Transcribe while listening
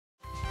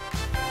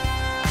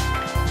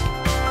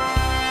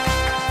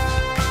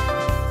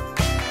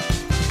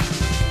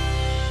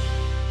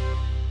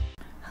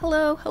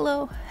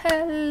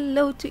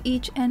hello to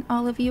each and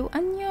all of you.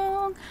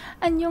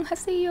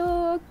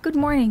 Annyeonghaseyo. Good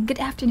morning, good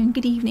afternoon,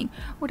 good evening,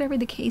 whatever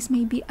the case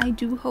may be. I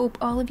do hope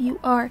all of you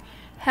are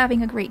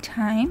having a great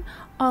time.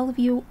 All of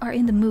you are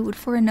in the mood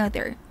for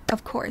another,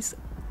 of course,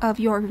 of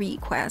your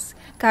requests.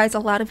 Guys, a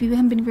lot of you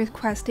have been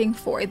requesting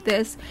for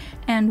this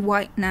and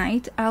White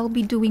Night. I'll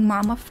be doing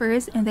Mama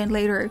first, and then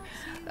later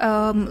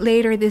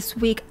this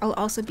week I'll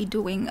also be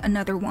doing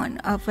another one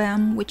of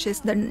them, which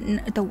is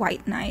the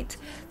White Night.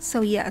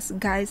 So yes,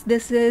 guys,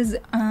 this is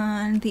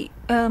the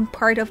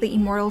part of the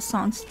Immortal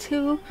Songs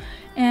too.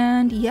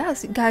 And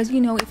yes, guys, you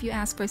know, if you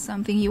ask for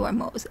something, you are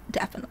most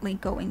definitely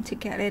going to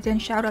get it.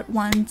 And shout out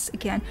once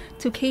again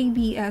to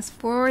KBS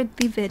for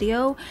the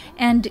video.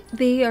 And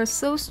they are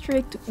so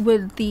strict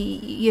with the,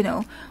 you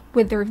know,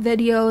 with their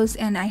videos,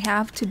 and I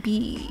have to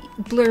be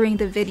blurring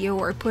the video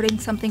or putting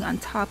something on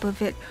top of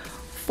it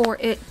for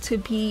it to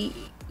be,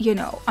 you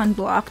know,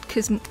 unblocked,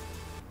 because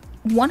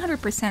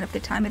 100% of the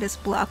time it is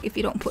blocked if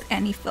you don't put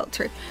any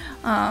filter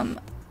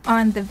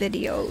on the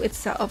video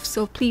itself.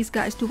 So please,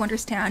 guys, do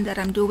understand that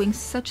I'm doing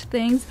such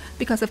things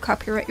because of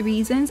copyright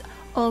reasons.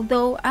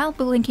 Although I'll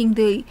be linking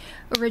the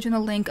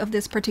original link of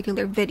this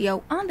particular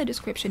video on the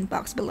description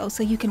box below,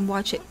 so you can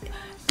watch it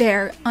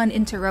there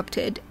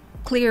uninterrupted,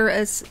 clear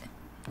as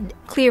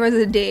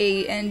a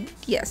day. And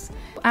yes,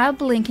 I'll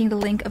be linking the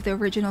link of the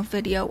original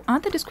video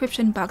on the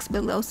description box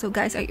below. So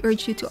guys, I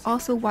urge you to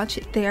also watch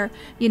it there.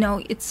 You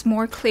know, it's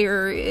more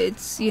clear.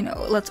 It's, you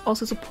know, let's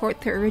also support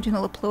the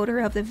original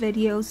uploader of the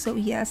video. So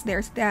yes,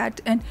 there's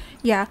that. And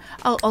yeah,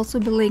 I'll also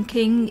be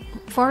linking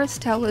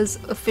Forestella's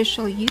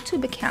official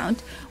YouTube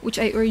account, which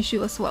I urge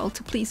you as well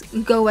to please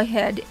go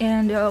ahead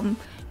and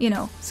you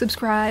know,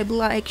 subscribe,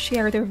 like,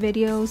 share their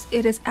videos.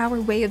 It is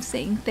our way of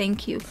saying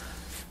thank you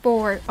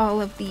for all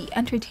of the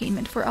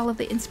entertainment, for all of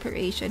the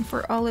inspiration,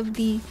 for all of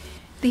the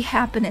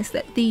happiness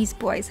that these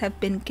boys have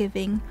been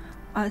giving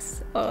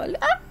us all.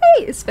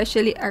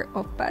 Especially our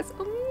oppas.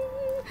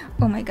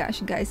 Oh my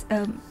gosh, guys.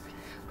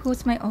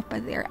 Who's my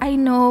oppa there? I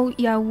know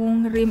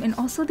Yawong Rim, and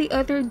also the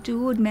other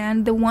dude,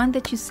 man, the one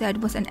that you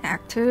said was an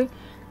actor.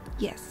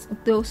 Yes,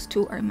 those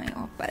two are my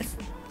oppas.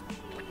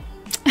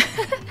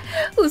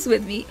 Who's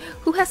with me?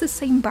 Who has the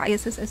same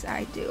biases as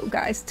I do?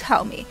 Guys,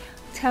 tell me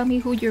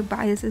who your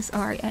biases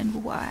are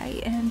and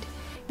why. And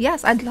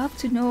yes, I'd love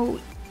to know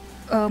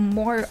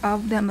more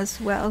of them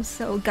as well.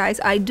 So guys,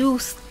 I do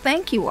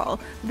thank you all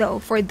though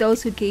for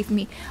those who gave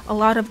me a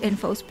lot of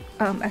info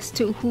as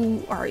to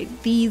who are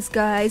these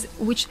guys,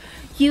 which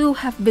you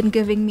have been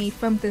giving me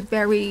from the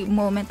very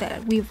moment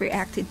that we've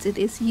reacted to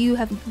this. You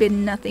have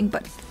been nothing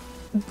but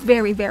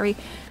very, very,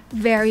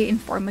 very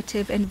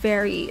informative and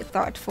very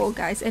thoughtful,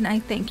 guys, and I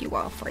thank you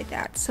all for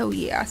that. So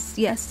yes,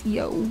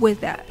 yo, with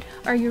that,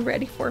 are you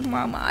ready for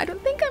Mama? I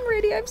don't think I'm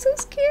ready. I'm so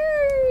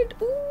scared.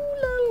 Ooh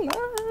la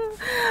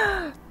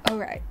la. All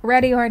right,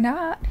 ready or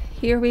not,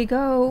 here we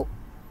go.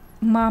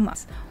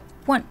 Mamas.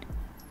 1,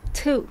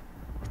 2,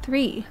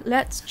 3.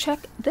 Let's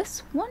check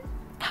this one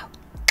out.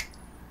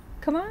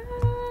 Come on,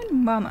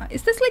 Mama.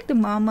 Is this like the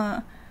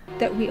Mama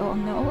that we all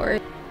know, or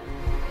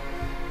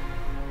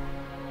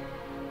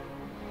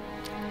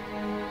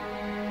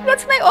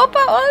that's my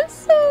oppa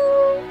also?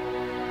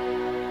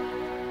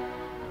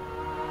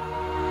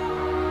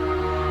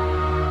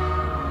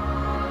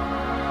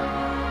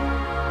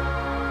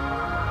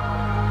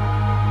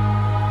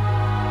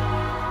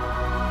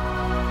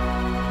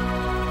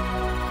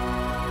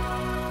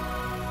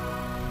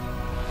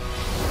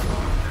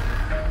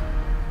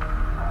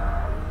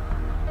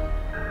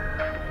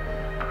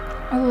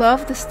 I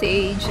love the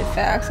stage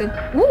effects. And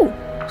ooh,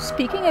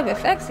 speaking of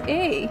effects,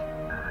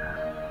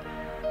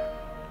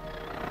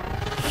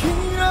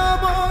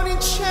 잃어버린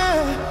채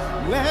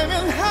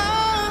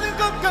외면하는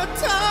것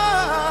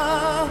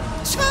같아.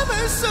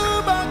 참을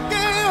수밖에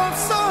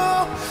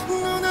없어.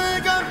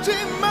 눈을 감지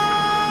마.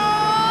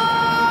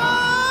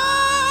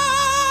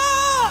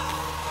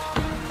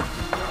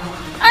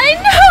 I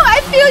know,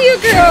 I feel you,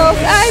 girls.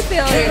 I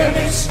feel you.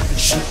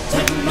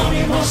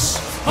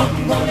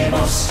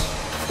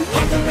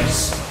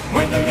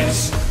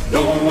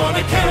 Don't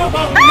wanna care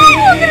about me.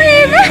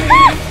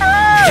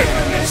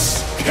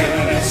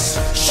 Careless,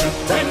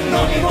 shoot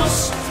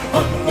anonymous,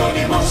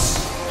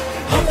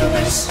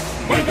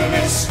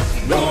 windowless,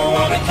 no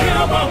one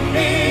care about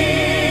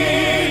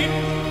me.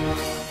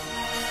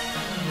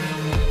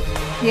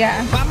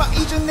 Yeah. 마마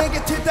이제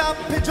내게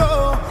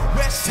대답해줘.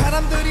 왜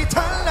사람들이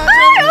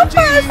달라졌는지,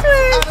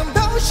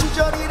 아름다운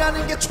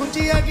시절이라는 게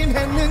존재하긴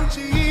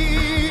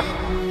했는지.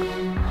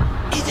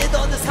 이제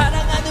너는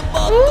사랑하는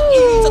법도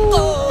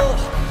잊었고,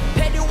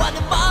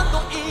 배려하는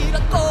마음도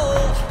잃었고,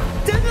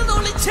 등을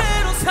올린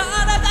채로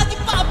살아가기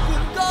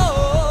바쁜 걸.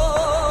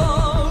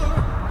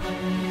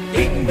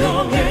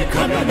 익명의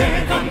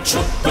가면에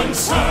감췄던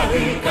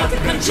살이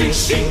가득한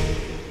진심,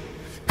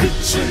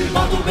 끝을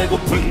봐도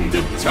배고픈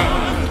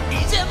듯한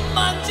이제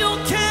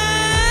만족해.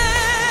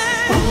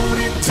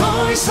 우린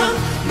더 이상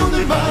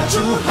눈을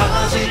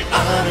마주하지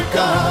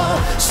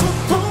않을까,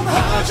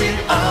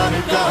 소통하지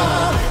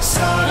않을까,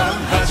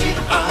 사랑하지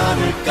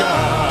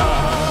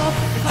않을까.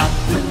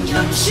 아픈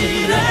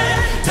현실에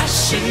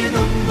다시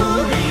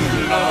눈물이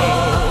흘러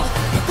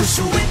바꿀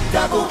수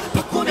있다고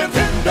바꾸면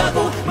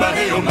된다고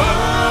말해요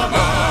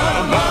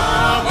마마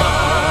마마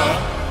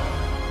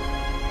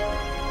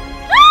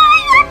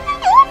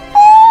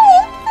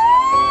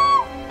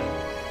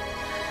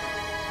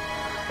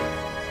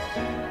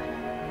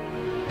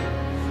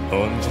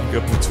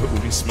언젠가부터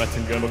우린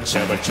스마트한 감옥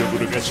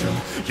자발적으로 가죠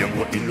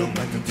영어 일로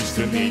만든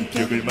디지털 내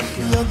인격을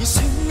맡겨 여기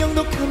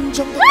생명도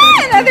감정도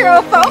Another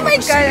oppa. Oh my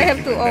god, I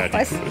have two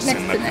oppas next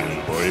to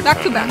next.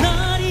 Back to back.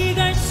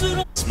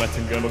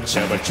 스마트한 감옥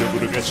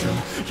자발적으로 가죠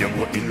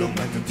영어 일로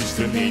만든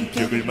디지털 내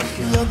인격을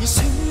맡겨 여기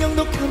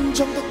생명도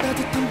감정도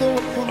따뜻함도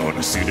없고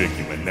어느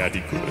쓰레기만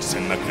나디고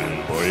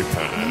생각한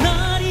벌판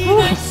날이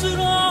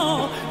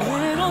갈수록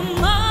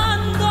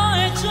외로움만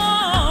더해져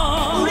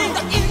우린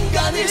다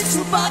인간일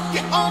수밖에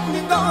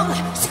없는 건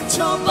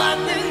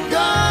상처받는 건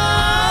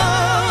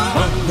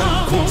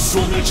만나고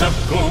손을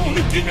잡고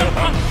느끼며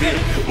함께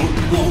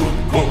울고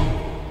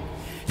웃고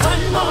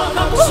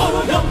닮아가고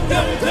서로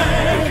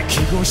연결돼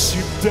키고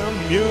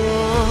싶다면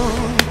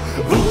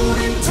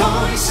우린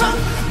더 이상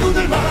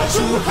눈을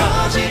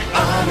마주하지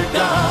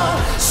않을까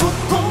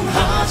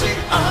소통하지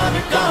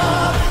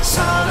않을까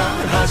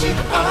사랑하지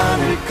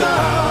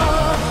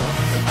않을까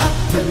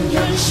아픈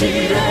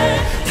현실에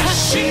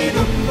다시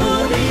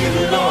눈물이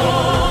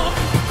흘러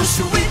바꿀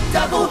수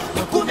있다고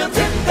바꾸면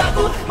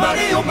된다고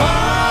말해요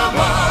마마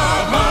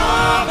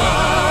마마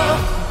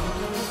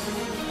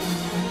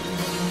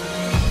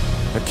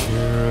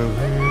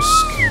Careless,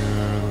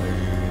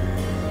 careless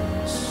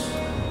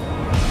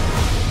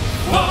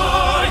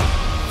Fight,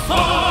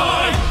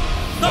 fight,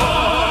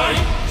 die,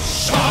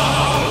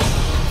 shout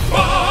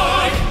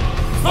Fight,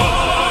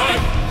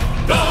 fight,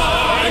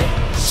 die,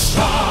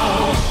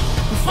 shout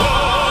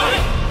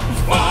Fight,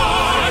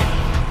 fight,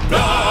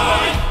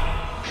 die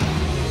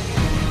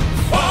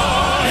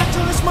Fight,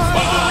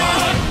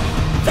 fight,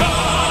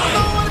 die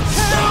No one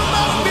cares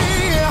about me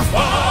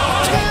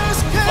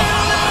Careless,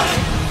 careless,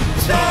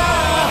 die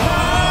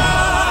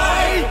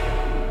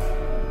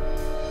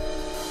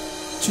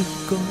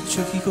죽고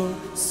죽이고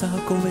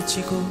싸우고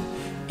외치고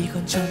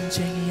이건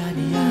전쟁이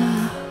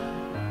아니야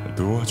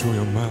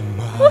도와줘요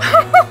맘마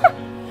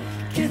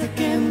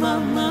깨닫게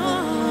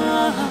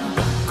맘마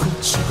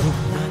고치고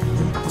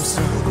난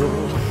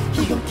부수고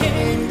이건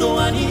게임도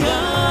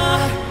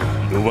아니야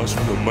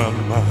도와줘요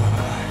맘마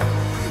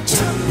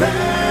정말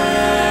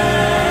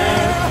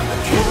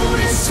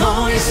우린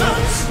더 이상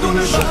눈을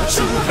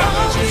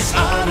마주하지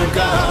않을까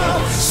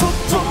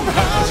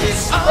소통하지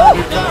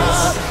않을까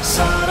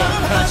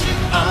사랑하지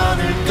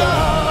않을까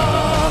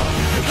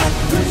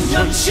아픈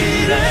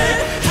현실에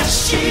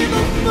다시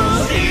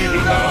눈물이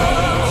흘러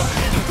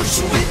바꿀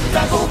수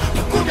있다고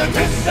바꾸면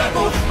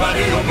된다고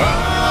말해요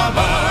마마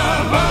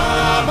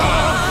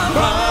마마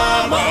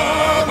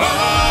마마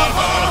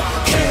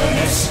마마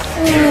careless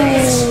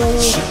careless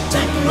shut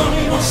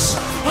anonymous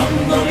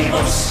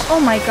anonymous Oh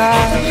my god.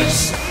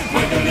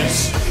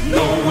 Wilderness,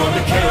 no one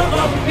to care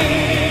about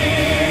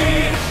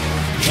me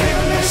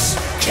Careless,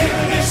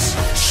 careless,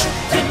 shut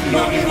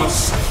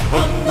anonymous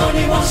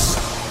Anonymous,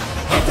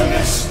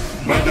 wilderness,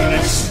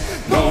 wilderness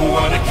No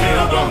one to care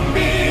about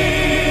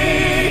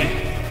me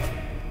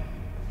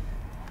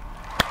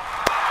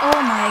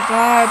Oh my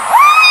god.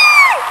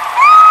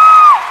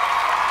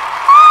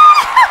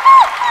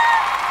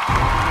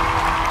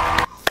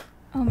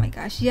 Oh my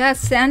gosh, yes,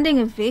 standing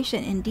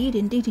ovation, indeed,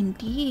 indeed,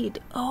 indeed.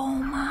 Oh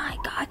my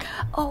god,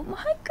 oh my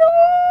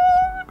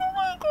god, oh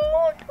my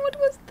god, what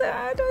was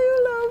that? I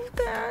love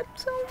that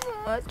so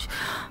much.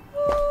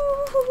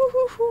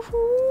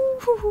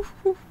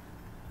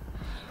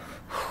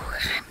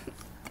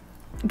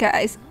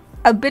 Guys,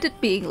 a bit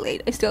at being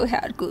late, I still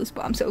had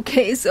goosebumps,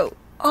 okay, so,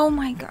 oh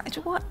my gosh,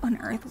 what on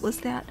earth was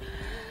that?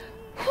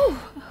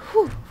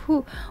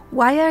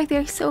 Why are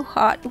they so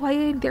hot? Why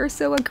are they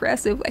so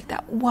aggressive like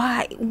that?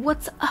 Why?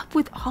 What's up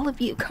with all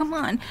of you? Come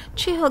on,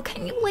 chill.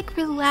 Can you like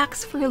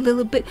relax for a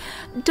little bit?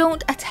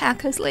 Don't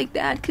attack us like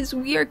that because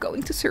we are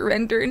going to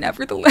surrender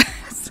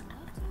nevertheless.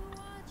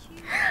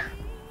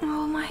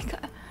 Oh my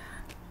god.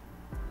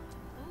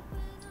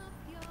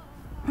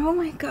 Oh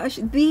my gosh,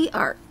 they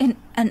are in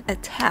an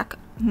attack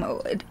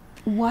mode.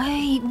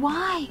 Why?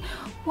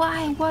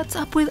 What's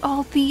up with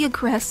all the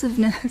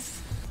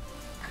aggressiveness?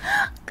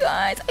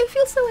 Guys, I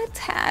feel so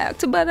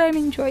attacked, but I'm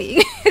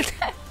enjoying it.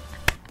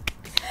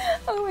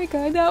 Oh my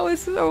god, that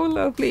was so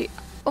lovely.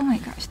 Oh my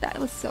gosh, that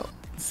was so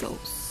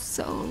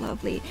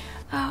lovely.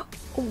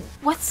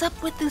 What's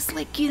up with this,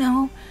 like, you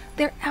know,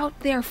 they're out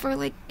there for,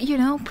 like, you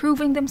know,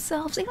 proving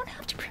themselves. They don't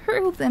have to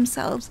prove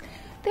themselves.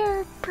 They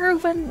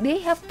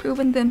have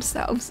proven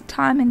themselves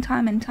time and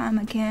time and time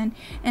again,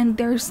 and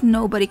there's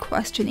nobody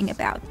questioning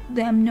about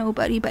them,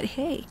 nobody, but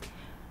hey,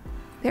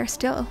 they're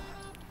still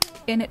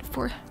in it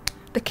for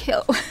the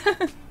kill.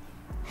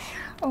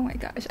 Oh my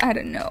gosh, I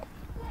don't know.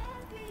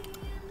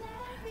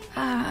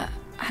 I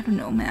don't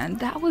know, man.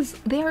 That was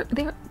they're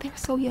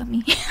so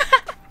yummy.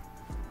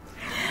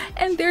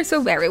 And they're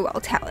so very well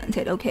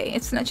talented, okay?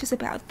 It's not just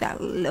about that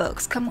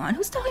looks. Come on,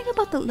 who's talking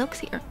about the looks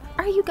here?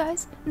 Are you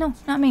guys? No,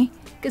 not me.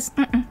 Because,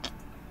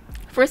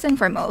 first and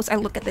foremost, I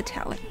look at the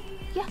talent.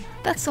 Yeah,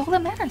 that's all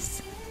that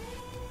matters.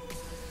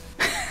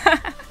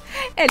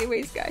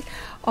 Anyways, guys.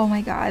 Oh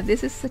my god,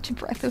 this is such a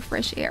breath of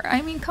fresh air.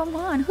 I mean, come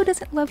on. Who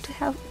doesn't love to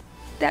have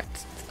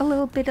that a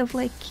little bit of,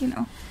 like, you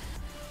know,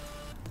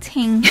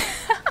 ting?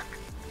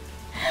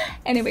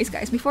 Anyways,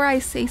 guys, before I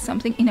say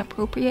something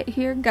inappropriate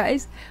here,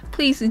 guys,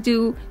 please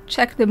do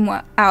check them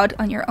out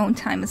on your own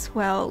time as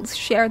well.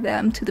 Share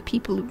them to the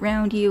people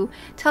around you.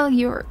 Tell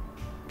your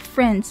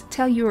friends,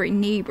 tell your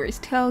neighbors,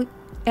 tell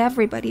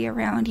everybody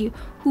around you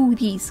who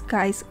these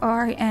guys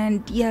are.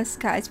 And yes,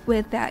 guys,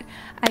 with that,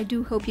 I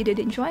do hope you did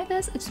enjoy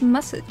this as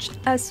much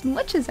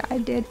as I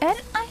did,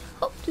 and I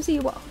hope to see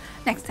you all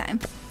next time.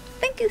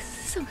 Thank you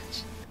so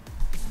much.